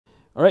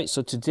Alright,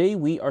 so today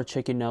we are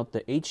checking out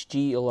the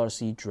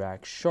HGLRC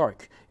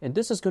Drashark, and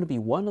this is going to be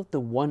one of the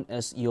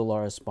 1S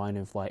ELRS spine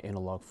and fly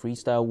analog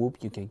freestyle whoop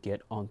you can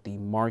get on the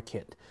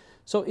market.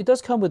 So it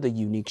does come with a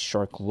unique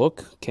shark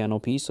look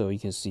canopy, so you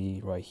can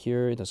see right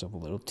here it does have a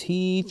little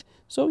teeth.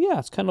 So yeah,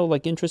 it's kind of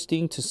like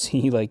interesting to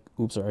see like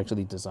whoops are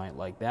actually designed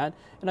like that,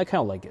 and I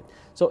kind of like it.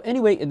 So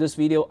anyway, in this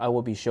video I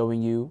will be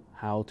showing you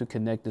how to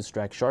connect this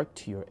Drashark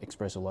to your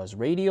ELRS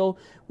radio.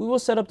 We will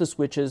set up the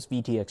switches,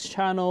 VTX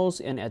channels,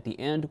 and at the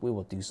end we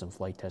will do some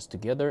flight tests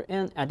together,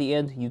 and at the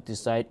end you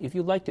decide if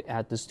you'd like to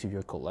add this to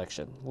your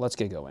collection. Let's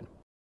get going.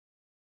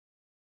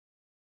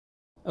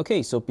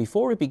 Okay, so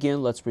before we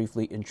begin, let's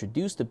briefly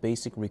introduce the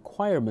basic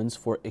requirements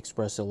for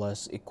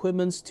ELRS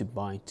equipments to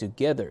bind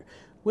together,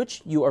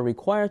 which you are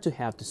required to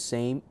have the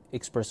same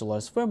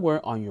ELRS firmware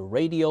on your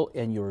radio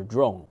and your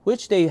drone,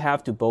 which they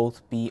have to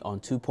both be on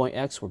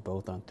 2.x or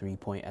both on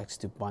 3.x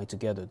to bind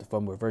together the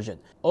firmware version.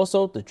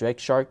 Also, the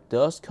Drashark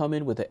does come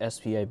in with the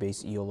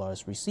SPI-based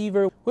ELRS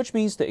receiver, which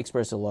means the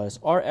ELRS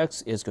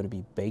RX is going to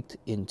be baked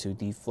into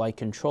the flight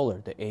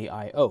controller, the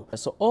AIO.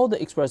 So all the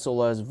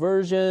ELRS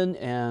version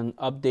and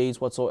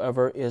updates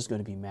whatsoever is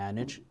going to be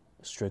managed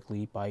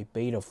strictly by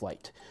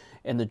BetaFlight.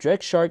 And the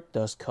Drashark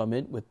does come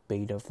in with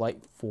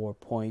BetaFlight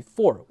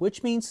 4.4,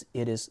 which means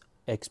it is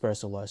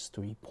ELRS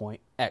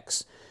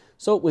 3.x.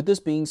 So with this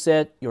being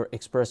said, your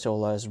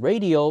ELRS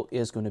radio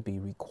is going to be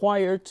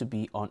required to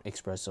be on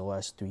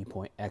ELRS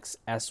 3.x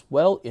as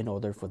well in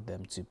order for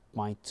them to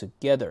bind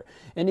together.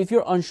 And if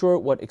you're unsure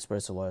what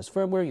ELRS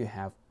firmware you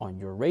have on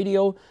your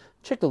radio,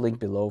 check the link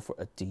below for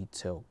a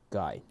detailed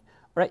guide.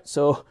 Alright,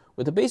 so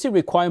with the basic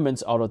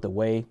requirements out of the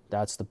way,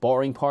 that's the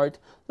boring part,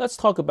 let's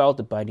talk about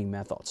the binding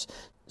methods.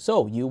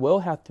 So you will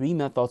have three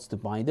methods to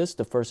bind this.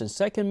 The first and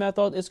second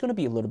method is going to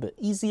be a little bit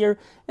easier,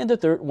 and the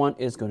third one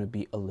is going to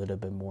be a little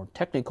bit more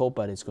technical,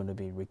 but it's going to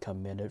be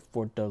recommended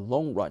for the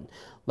long run.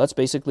 Let's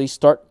basically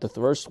start the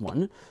first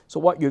one. So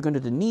what you're going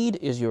to need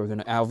is you're going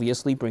to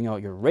obviously bring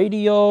out your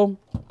radio,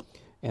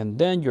 and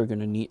then you're going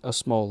to need a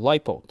small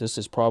LiPo. This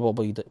is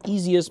probably the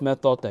easiest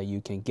method that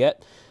you can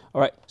get.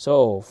 Alright,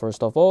 so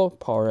first of all,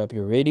 power up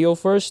your radio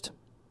first.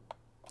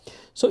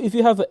 So if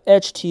you have an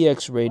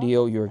HTX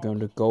radio, you're going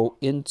to go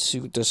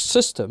into the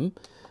system,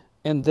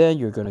 and then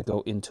you're going to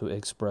go into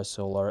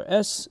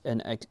ELRS,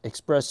 and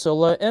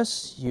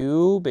ELRS,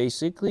 you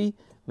basically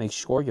make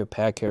sure your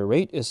packet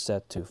rate is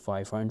set to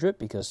 500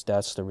 because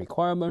that's the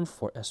requirement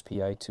for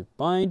SPI to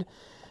bind.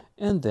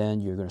 And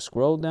then you're going to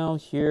scroll down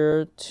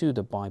here to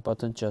the bind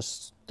button,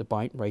 just the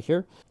bind right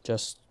here,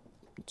 just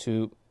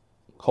to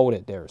hold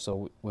it there.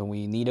 So when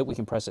we need it, we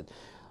can press it.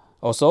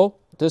 Also,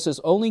 this is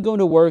only going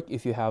to work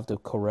if you have the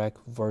correct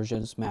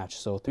versions match.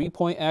 So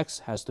 3.x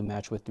has to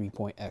match with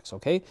 3.x,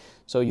 okay?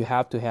 So you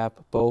have to have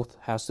both,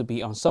 has to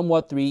be on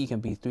somewhat 3. It can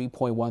be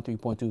 3.1,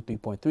 3.2,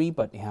 3.3,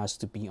 but it has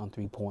to be on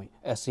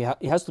 3.s.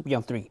 It has to be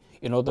on 3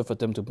 in order for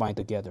them to bind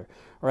together.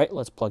 All right,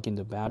 let's plug in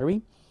the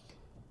battery.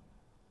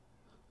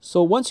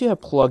 So once you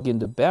have plugged in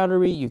the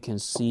battery, you can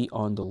see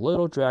on the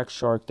little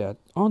Drashark that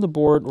on the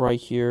board right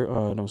here,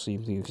 I don't see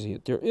if you can see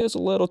it, there is a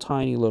little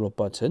tiny little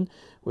button,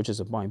 which is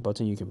a bind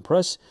button you can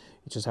press.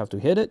 You just have to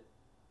hit it.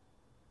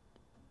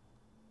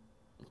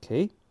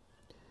 Okay.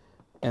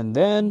 And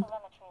then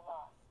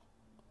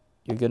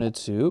you're going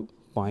to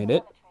bind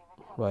it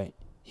right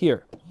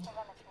here.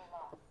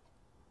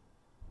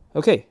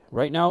 Okay,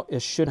 right now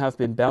it should have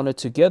been bounded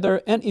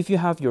together. And if you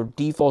have your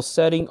default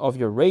setting of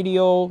your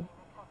radio,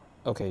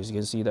 okay, as you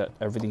can see that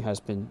everything has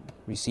been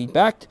receipt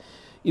backed.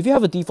 If you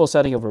have a default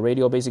setting of a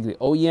radio, basically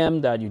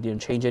OEM, that you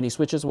didn't change any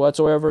switches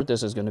whatsoever,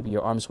 this is going to be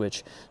your arm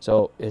switch.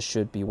 So it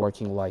should be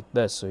working like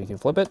this. So you can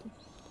flip it.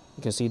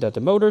 You can see that the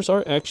motors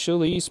are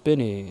actually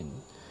spinning.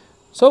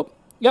 So,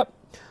 yep,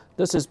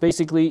 this is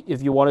basically,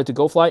 if you wanted to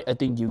go fly, I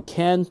think you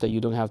can, that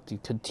you don't have to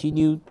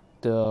continue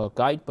the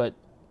guide. But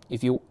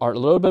if you are a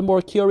little bit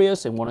more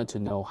curious and wanted to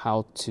know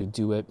how to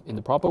do it in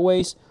the proper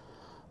ways,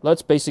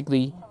 let's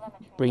basically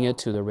bring it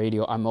to the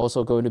radio. I'm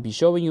also going to be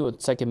showing you a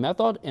second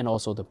method and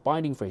also the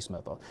binding phrase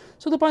method.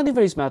 So the binding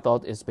phrase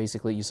method is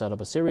basically you set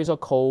up a series of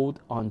code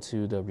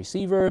onto the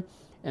receiver,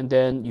 and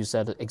then you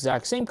set the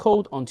exact same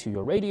code onto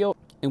your radio.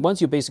 And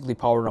once you basically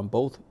power on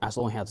both, as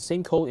long as it has the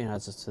same code and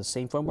has the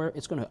same firmware,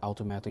 it's going to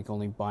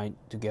automatically bind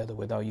together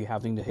without you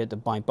having to hit the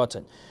bind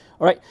button.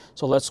 All right,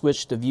 so let's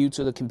switch the view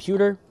to the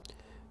computer.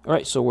 All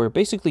right, so we're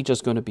basically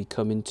just going to be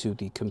coming to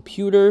the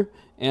computer,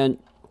 and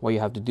what you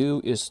have to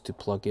do is to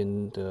plug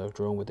in the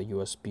drone with a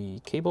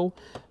USB cable,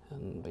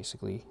 and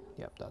basically,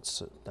 yeah, that's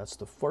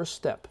the first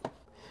step.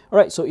 All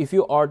right, so if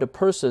you are the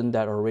person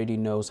that already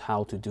knows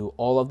how to do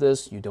all of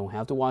this, you don't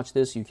have to watch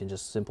this. You can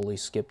just simply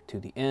skip to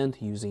the end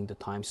using the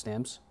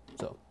timestamps.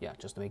 So yeah,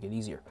 just to make it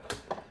easier.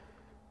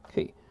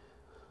 Okay.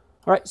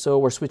 All right, so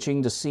we're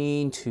switching the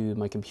scene to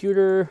my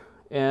computer,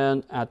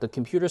 and at the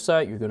computer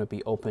side, you're going to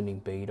be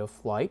opening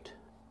BetaFlight.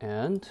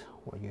 And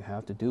what you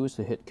have to do is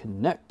to hit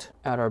connect.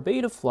 At our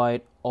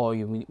BetaFlight, all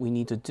we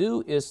need to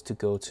do is to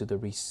go to the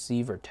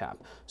receiver tab.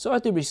 So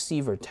at the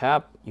receiver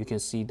tab, you can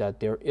see that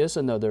there is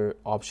another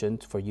option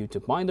for you to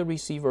bind the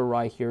receiver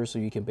right here. So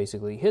you can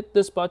basically hit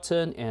this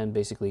button and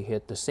basically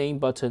hit the same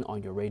button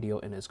on your radio,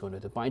 and it's going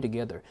to bind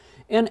together.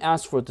 And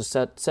as for the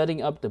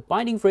setting up the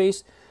binding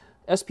phrase,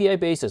 SPI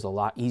base is a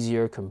lot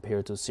easier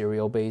compared to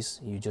serial base.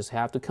 You just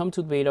have to come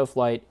to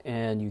BetaFlight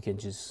and you can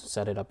just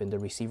set it up in the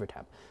receiver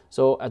tab.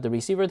 So at the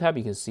receiver tab,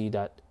 you can see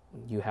that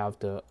you have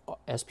the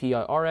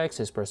SPI-RX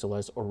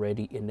ExpressLS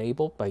already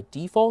enabled by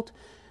default.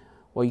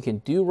 What you can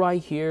do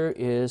right here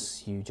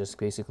is you just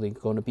basically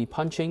going to be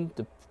punching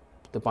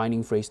the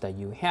binding phrase that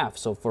you have.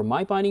 So for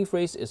my binding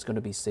phrase, it's going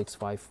to be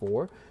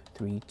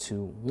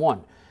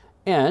 654321.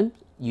 And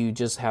you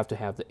just have to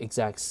have the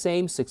exact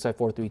same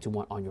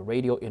 654321 on your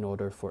radio in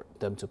order for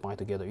them to bind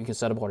together. You can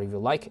set up whatever you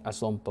like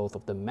as long as both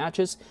of them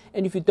matches.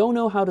 And if you don't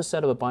know how to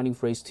set up a binding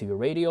phrase to your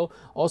radio,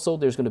 also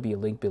there's going to be a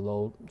link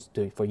below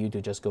for you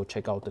to just go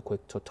check out the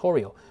quick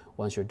tutorial.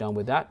 Once you're done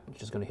with that, you're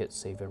just going to hit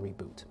save and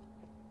reboot.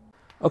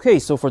 Okay,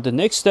 so for the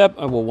next step,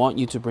 I will want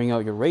you to bring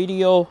out your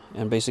radio,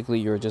 and basically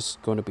you're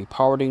just going to be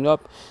powering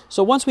up.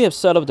 So once we have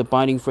set up the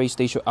binding phrase,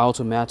 they should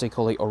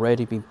automatically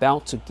already be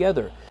bound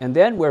together. And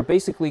then we're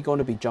basically going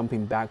to be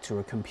jumping back to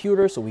our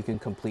computer so we can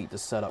complete the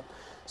setup.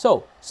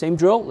 So same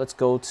drill, let's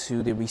go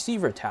to the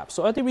receiver tab.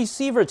 So at the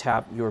receiver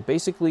tab, you're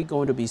basically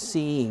going to be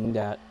seeing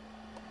that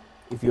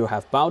if you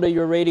have bounded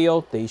your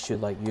radio, they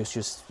should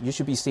you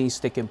should be seeing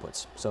stick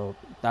inputs. So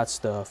that's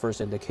the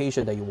first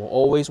indication that you will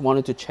always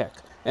want to check.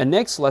 And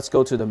next, let's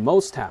go to the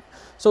modes tab.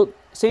 So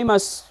same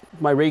as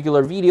my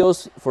regular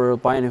videos for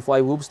bind and fly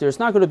whoops, there's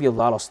not going to be a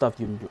lot of stuff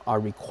you are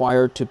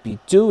required to be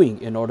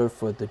doing in order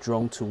for the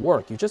drone to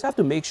work. You just have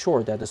to make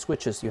sure that the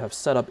switches you have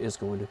set up is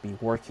going to be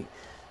working.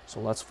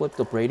 So let's flip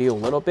the radio a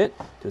little bit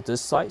to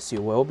this side so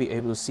you will be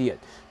able to see it.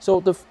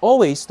 So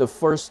always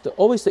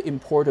the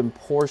important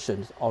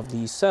portion of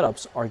these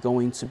setups are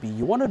going to be,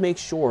 you want to make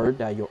sure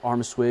that your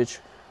arm switch,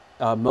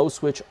 mode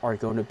switch are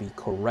going to be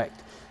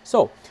correct.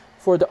 So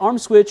for the arm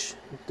switch,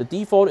 the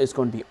default is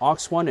going to be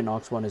aux1, and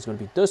aux1 is going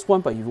to be this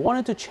one. But if you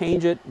wanted to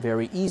change it,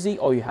 very easy.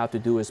 All you have to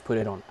do is put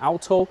it on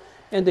auto,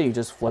 and then you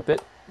just flip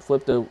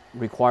the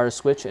required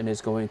switch, and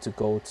it's going to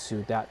go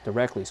to that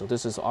directly. So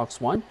this is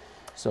aux1.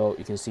 So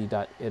you can see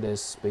that it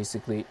is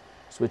basically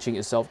switching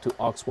itself to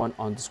aux1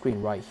 on the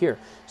screen right here.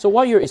 So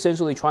what you're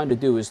essentially trying to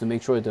do is to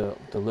make sure the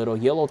little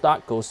yellow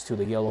dot goes to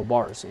the yellow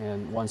bars.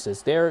 And once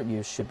it's there,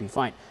 you should be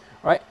fine.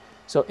 All right.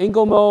 So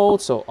angle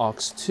mode, so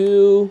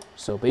aux2.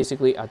 So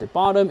basically at the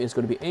bottom is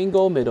going to be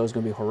angle, middle is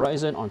going to be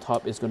horizon, on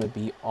top is going to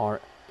be our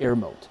air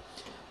mode.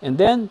 And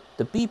then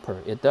the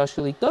beeper, it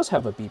actually does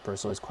have a beeper,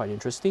 so it's quite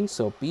interesting.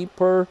 So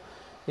beeper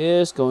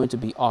is going to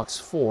be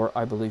aux4.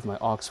 I believe my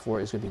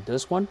aux4 is going to be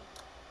this one.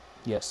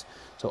 Yes,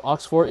 so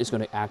aux4 is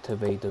going to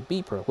activate the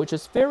beeper, which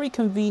is very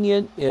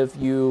convenient if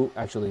you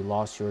actually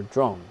lost your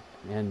drone.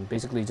 And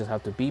basically you just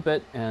have to beep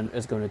it, and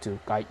it's going to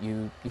guide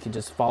you. You can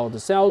just follow the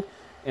sound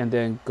and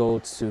then go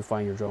to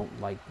find your drone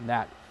like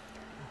that.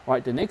 All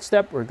right, the next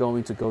step, we're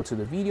going to go to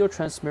the video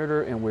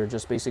transmitter, and we're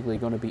just basically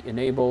going to be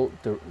enabled.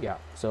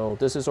 So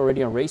this is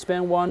already on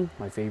raceband 1,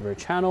 my favorite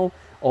channel.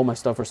 All my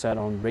stuff are set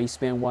on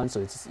raceband 1, so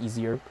it's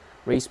easier.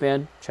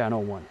 Raceband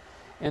channel 1.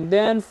 And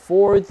then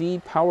for the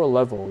power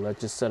level,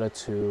 let's just set it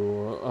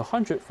to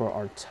 100 for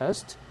our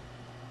test.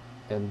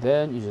 And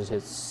then you just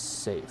hit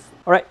save.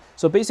 All right,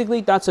 so basically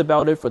that's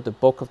about it for the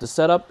bulk of the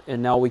setup.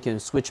 And now we can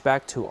switch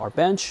back to our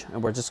bench,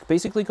 and we're just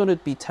basically going to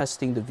be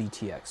testing the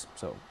VTX.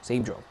 So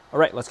same drill. All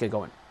right, let's get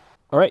going.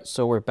 All right,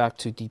 so we're back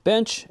to the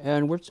bench,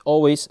 and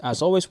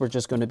as always, we're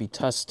just going to be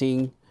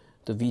testing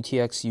the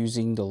VTX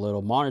using the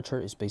little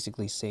monitor. Is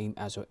basically same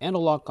as your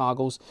analog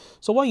goggles.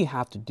 So what you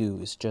have to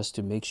do is just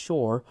to make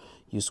sure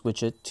you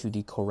switch it to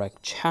the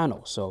correct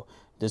channel. So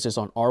this is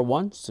on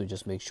R1, so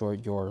just make sure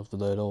your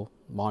little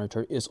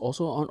monitor is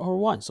also on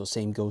R1. So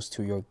same goes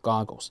to your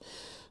goggles.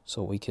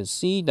 So we can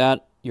see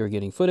that you're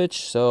getting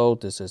footage. So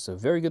this is a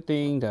very good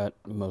thing that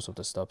most of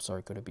the stuffs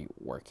are going to be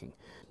working.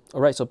 All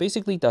right, so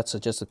basically that's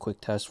just a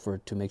quick test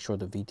to make sure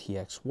the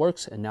VTX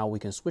works. And now we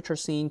can switch our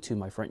scene to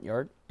my front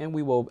yard, and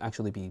we will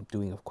actually be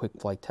doing a quick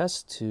flight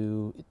test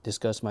to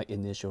discuss my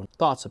initial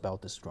thoughts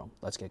about this drone.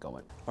 Let's get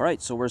going. All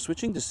right, so we're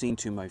switching the scene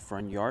to my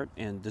front yard,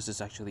 and this is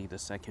actually the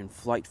second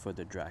flight for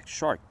the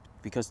Drashark,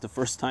 because the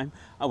first time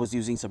I was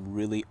using some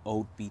really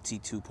old BT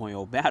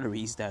 2.0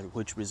 batteries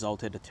which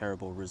resulted a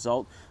terrible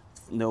result.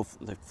 No,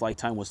 the flight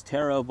time was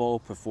terrible,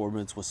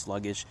 performance was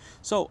sluggish.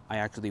 So I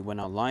actually went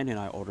online and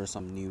I ordered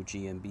some new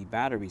GMB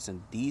batteries,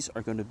 and these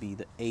are going to be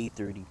the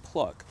A30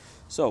 plug.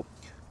 So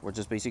we're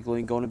just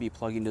basically going to be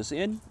plugging this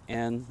in,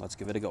 and let's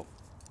give it a go.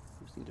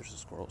 I think there's a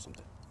squirrel or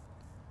something.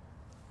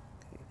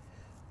 Okay.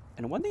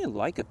 And one thing I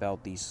like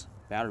about these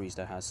batteries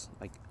that has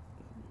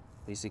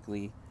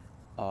basically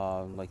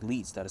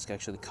leads that is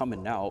actually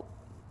coming out,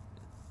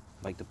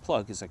 like the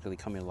plug is actually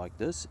coming like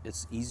this.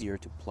 It's easier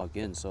to plug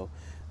in. So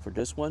for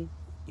this one,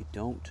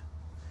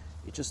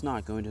 it's just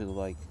not going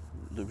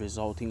to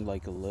resulting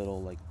like a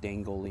little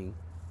dangling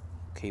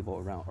cable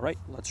around. All right,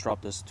 let's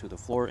drop this to the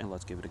floor and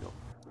let's give it a go.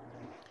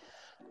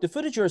 The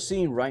footage you're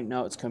seeing right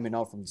now is coming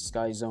out from the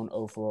SkyZone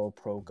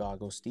 040 Pro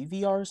Goggles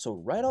DVR, so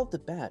right off the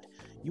bat,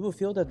 you will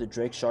feel that the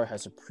Drashark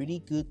has a pretty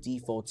good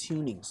default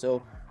tuning.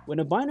 So when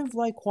a bind and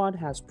fly quad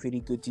has pretty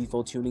good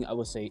default tuning, I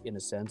would say in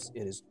a sense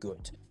it is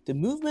good. The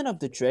movement of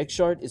the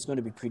Drashark is going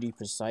to be pretty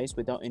precise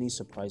without any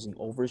surprising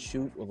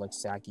overshoot or like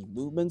saggy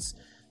movements.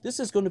 This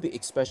is going to be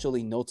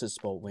especially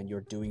noticeable when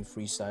you're doing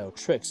freestyle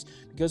tricks,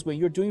 because when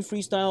you're doing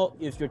freestyle,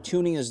 if your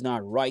tuning is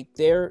not right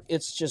there,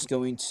 it's just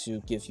going to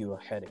give you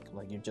a headache.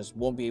 Like you just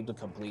won't be able to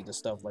complete the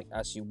stuff like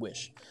as you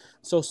wish.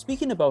 So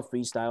speaking about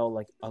freestyle,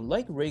 like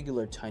unlike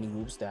regular tiny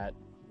hoops that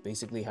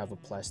basically have a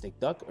plastic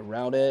duct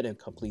around it and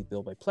complete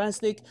built by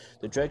plastic,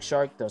 the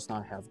Drashark does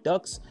not have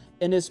ducts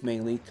and is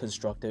mainly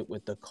constructed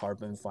with the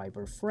carbon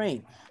fiber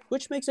frame,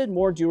 which makes it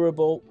more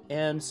durable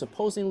and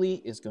supposedly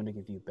is going to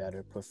give you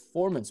better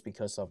performance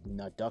because of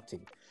not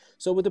ducting.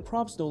 So with the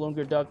props no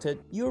longer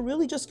ducted, you're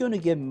really just going to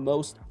get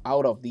most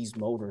out of these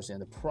motors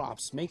and the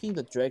props, making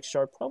the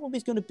Drashark probably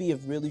is going to be a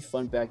really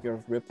fun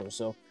backyard ripper.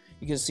 So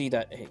you can see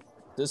that, hey,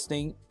 this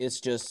thing is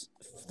just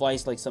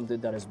flies like something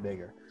that is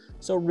bigger.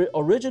 So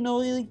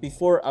originally,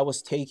 before I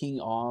was taking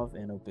off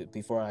and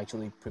before I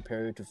actually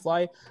prepared to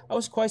fly, I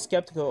was quite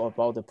skeptical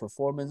about the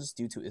performance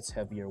due to its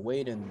heavier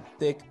weight and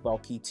thick,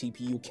 bulky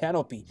TPU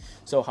canopy.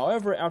 So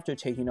however, after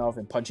taking off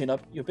and punching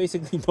up, you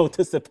basically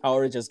notice the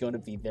power is just going to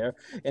be there,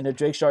 and the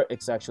Drashark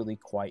is actually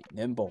quite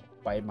nimble,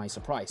 by my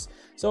surprise.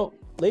 So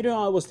later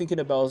on, I was thinking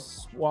about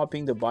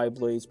swapping the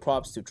bi-blades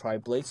props to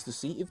tri-blades to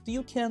see if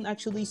you can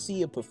actually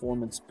see a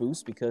performance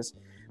boost, because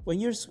when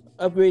you're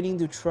upgrading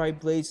to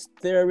tri-blades,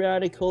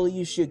 theoretically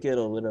you should get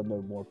a little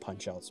bit more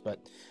punch outs, but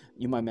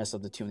you might mess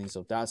up the tuning,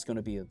 so that's going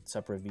to be a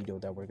separate video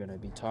that we're going to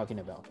be talking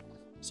about.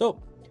 So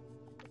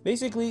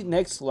basically,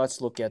 next let's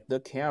look at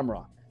the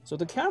camera. So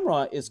the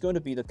camera is going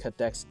to be the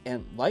Cadex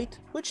Ant Light,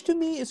 which to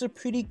me is a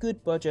pretty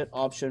good budget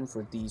option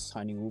for these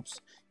tiny hoops.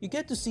 You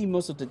get to see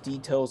most of the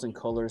details and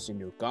colors in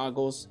your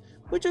goggles,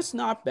 which is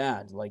not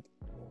bad, like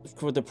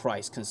for the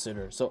price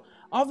considered. So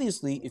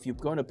obviously, if you're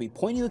going to be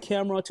pointing the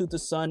camera to the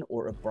sun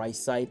or a bright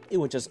side, it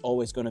would just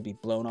always going to be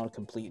blown out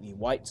completely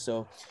white.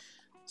 So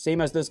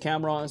same as this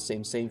camera,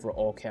 same for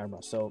all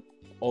cameras, so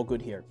all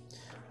good here.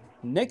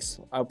 Next,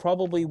 I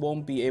probably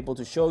won't be able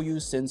to show you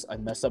since I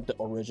messed up the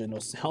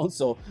original sound,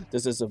 so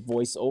this is a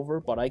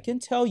voiceover, but I can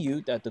tell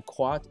you that the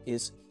quad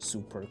is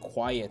super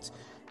quiet.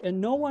 And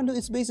no one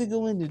is actually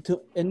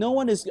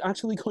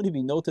going to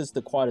be noticed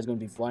the quad is going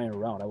to be flying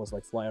around. I was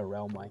like flying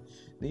around my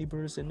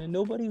neighbors, and then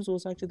nobody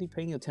was actually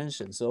paying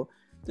attention. So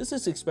this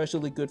is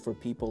especially good for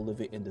people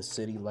living in the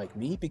city like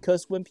me,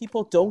 because when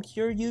people don't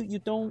hear you,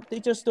 they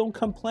just don't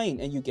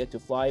complain, and you get to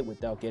fly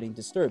without getting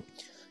disturbed.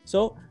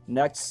 So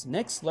next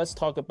let's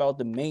talk about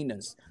the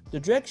maintenance. The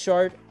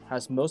Drashark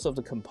has most of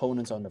the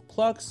components on the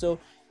plug, so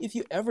if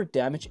you ever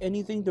damage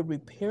anything, the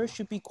repair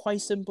should be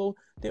quite simple.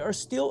 There are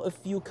still a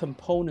few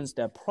components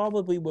that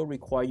probably will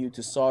require you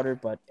to solder,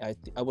 but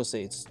I would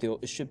say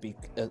it should be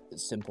a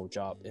simple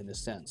job in a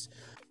sense.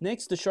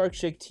 Next, the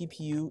SharkShake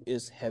TPU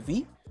is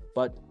heavy,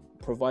 but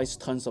provides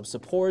tons of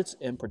supports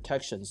and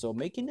protection, so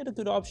making it a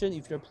good option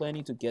if you're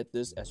planning to get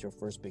this as your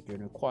first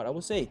beginner quad, I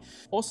would say.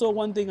 Also,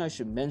 one thing I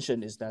should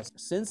mention is that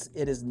since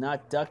it is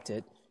not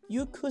ducted,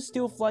 you could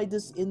still fly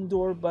this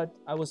indoor, but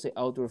I would say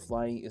outdoor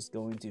flying is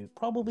going to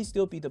probably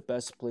still be the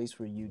best place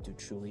for you to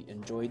truly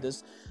enjoy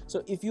this.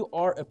 So if you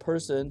are a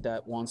person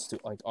that wants to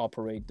like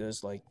operate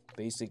this like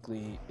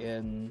basically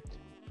in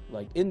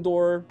like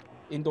indoor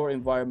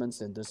environments,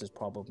 then this is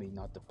probably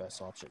not the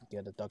best option.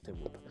 Get a ducted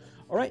whoop.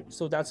 Alright,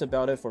 so that's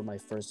about it for my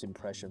first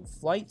impression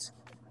flight.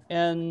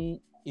 And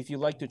if you'd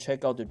like to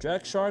check out the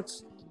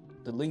Drasharks,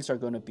 the links are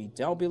going to be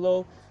down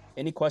below.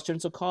 Any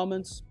questions or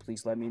comments,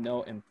 please let me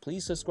know, and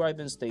please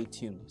subscribe and stay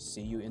tuned.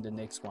 See you in the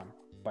next one.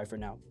 Bye for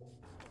now.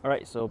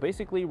 Alright, so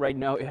basically right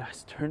now it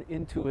has turned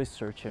into a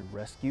search and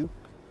rescue.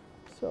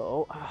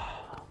 So,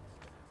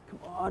 come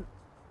on.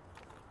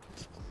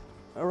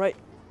 Alright,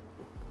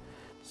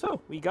 so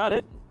we got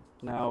it.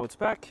 Now it's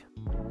back.